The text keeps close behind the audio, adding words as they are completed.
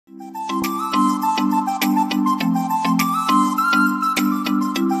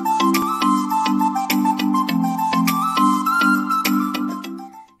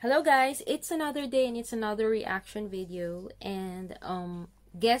guys, it's another day and it's another reaction video, and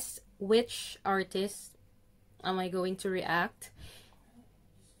guess which artist am I going to react?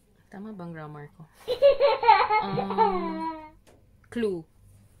 Tama bang grammar ko? Clue.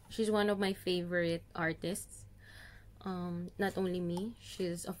 She's one of my favorite artists. Not only me,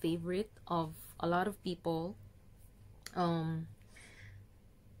 she's a favorite of a lot of people.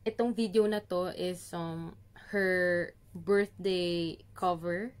 Itong video na to is her birthday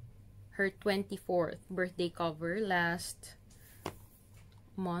cover, her 24th birthday cover last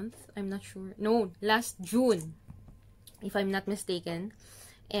month. I'm not sure. No, last June, if I'm not mistaken.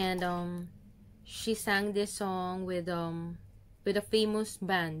 And she sang this song with a famous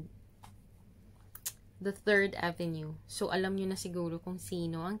band, the Third Avenue. So alam niyo na siguro kung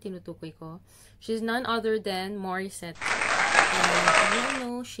sino ang tinutukoy ko. She's none other than Morissette. And you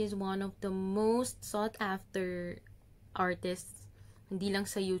know, she's one of the most sought after artists, hindi lang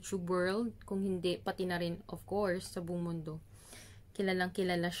sa YouTube world, kung hindi pati na rin of course sa buong mundo. Kilalang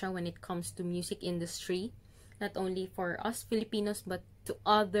kilala siya when it comes to music industry, not only for us Filipinos but to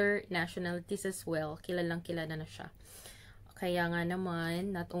other nationalities as well. Kilalang kilala na siya. Kaya nga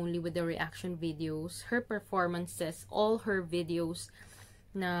naman, not only with the reaction videos, her performances, all her videos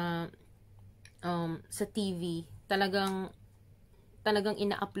na sa TV, talagang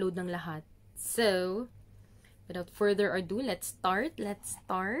ina-upload ng lahat. So, without further ado, let's start.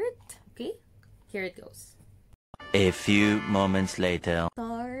 Okay, here it goes. A few moments later.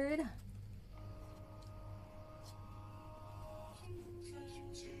 Start.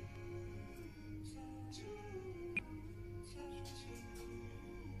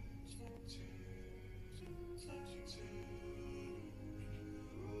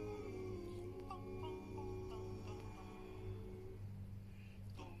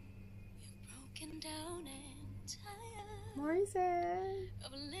 Down and tired Morissette. of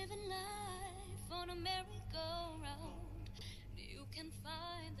living life on a merry-go-round. You can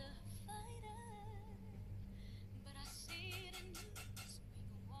find the fighter, but I see it in you, so we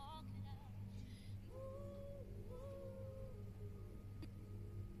can walk it out.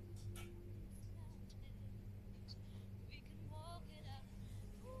 We can walk it out.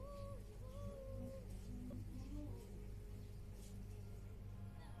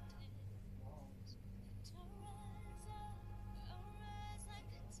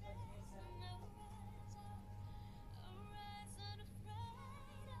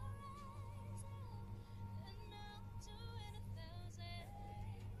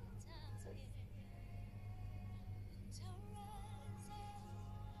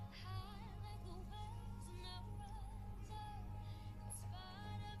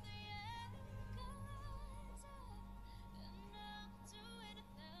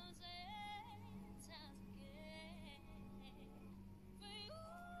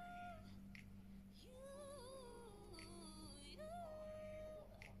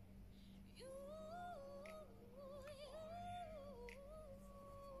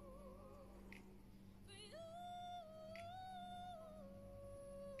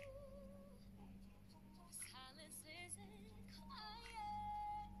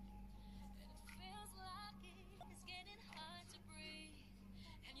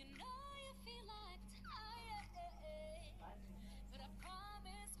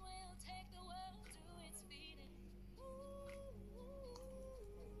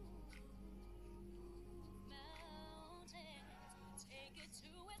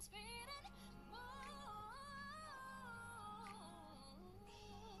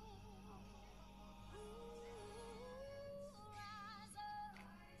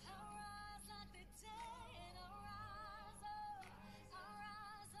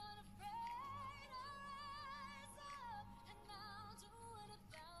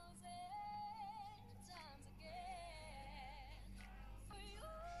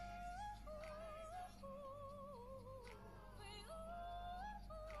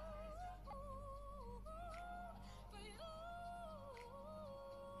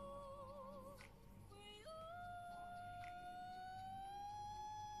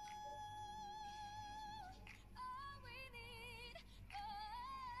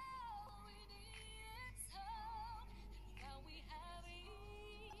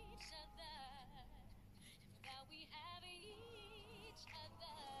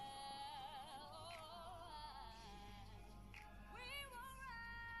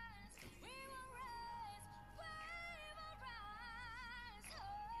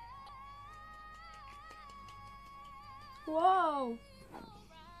 Wow!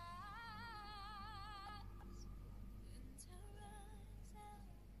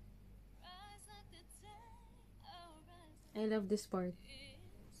 I love this part.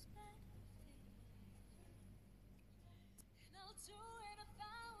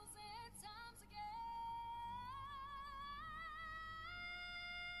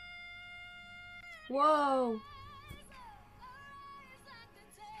 Wow!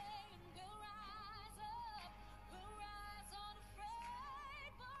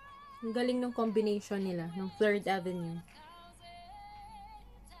 Ang galing ng combination nila, ng Third Avenue.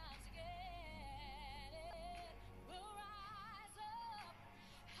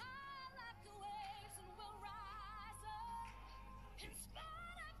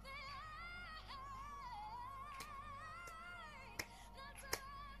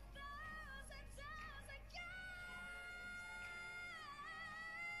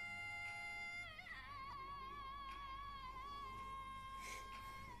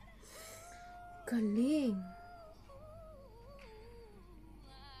 Galing!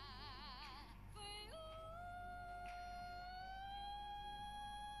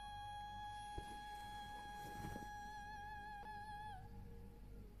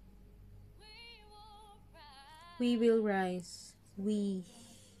 We will rise. We.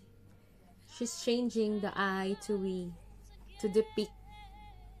 She's changing the I to we to depict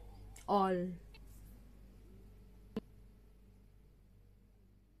all.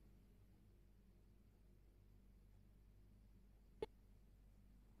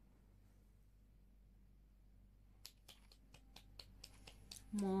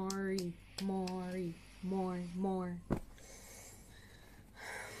 More.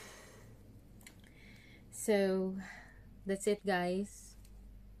 So, that's it, guys.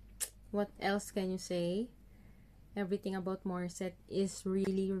 What else can you say? Everything about Morissette is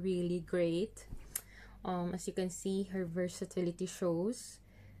really, really great. As you can see, her versatility shows.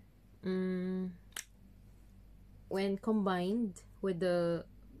 When combined with the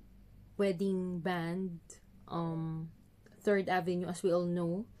wedding band, Third Avenue, as we all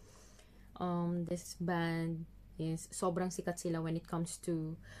know, this band is sobrang sikat sila when it comes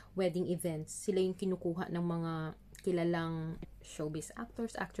to wedding events. Sila yung kinukuha ng mga kilalang showbiz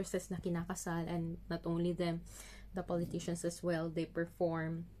actors, actresses na kinakasal, and not only them, the politicians as well. They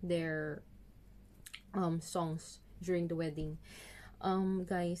perform their songs during the wedding.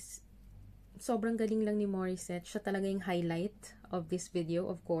 Guys, sobrang galing lang ni Morissette. Siya talaga yung highlight of this video,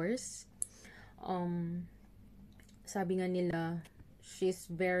 of course. Sabi nga nila, she's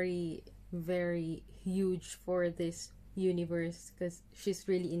very, very huge for this universe because she's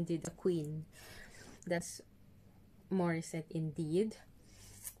really indeed a queen. That's Morissette indeed.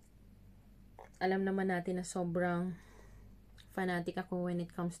 Alam naman natin na sobrang fanatic ako when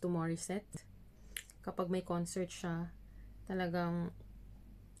it comes to Morissette. Kapag may concert siya, talagang,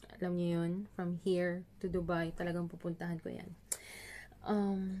 alam niyo yun, from here to Dubai, talagang pupuntahan ko yan.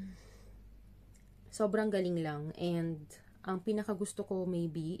 Sobrang galing lang, and ang pinakagusto ko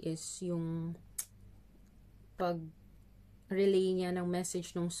maybe is yung pag-relay niya ng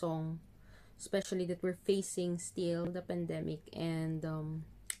message ng song, especially that we're facing still the pandemic, and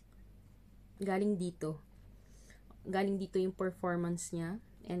galing dito yung performance niya,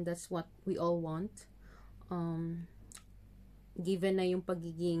 and that's what we all want. Given na yung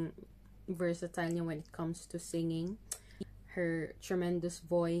pagiging versatile niya when it comes to singing, her tremendous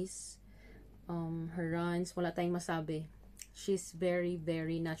voice, her runs, wala tayong masabi. She's very,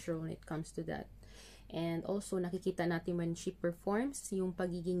 very natural when it comes to that. And also, nakikita natin when she performs, yung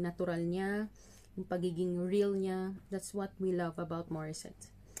pagiging natural niya, yung pagiging real niya. That's what we love about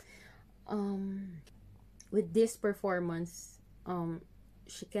Morissette. With this performance,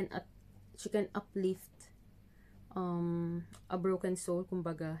 she can uplift a broken soul,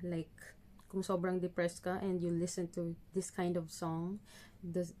 kumbaga. Like, kung sobrang depressed ka and you listen to this kind of song,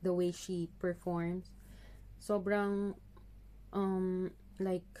 the way she performs, sobrang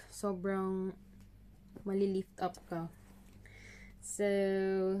sobrang malilift up ka.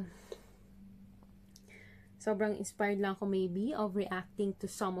 So, sobrang inspired lang ako maybe of reacting to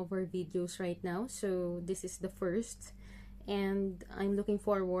some of her videos right now. So, this is the first. And I'm looking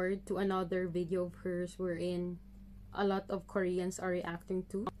forward to another video of hers wherein a lot of Koreans are reacting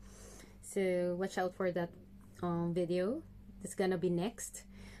to. So, watch out for that video. It's gonna be next.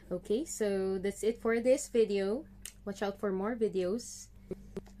 Okay, so that's it for this video. Watch out for more videos.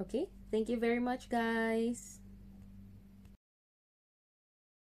 Okay, thank you very much, guys.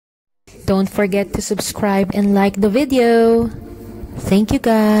 Don't forget to subscribe and like the video. Thank you,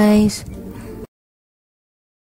 guys.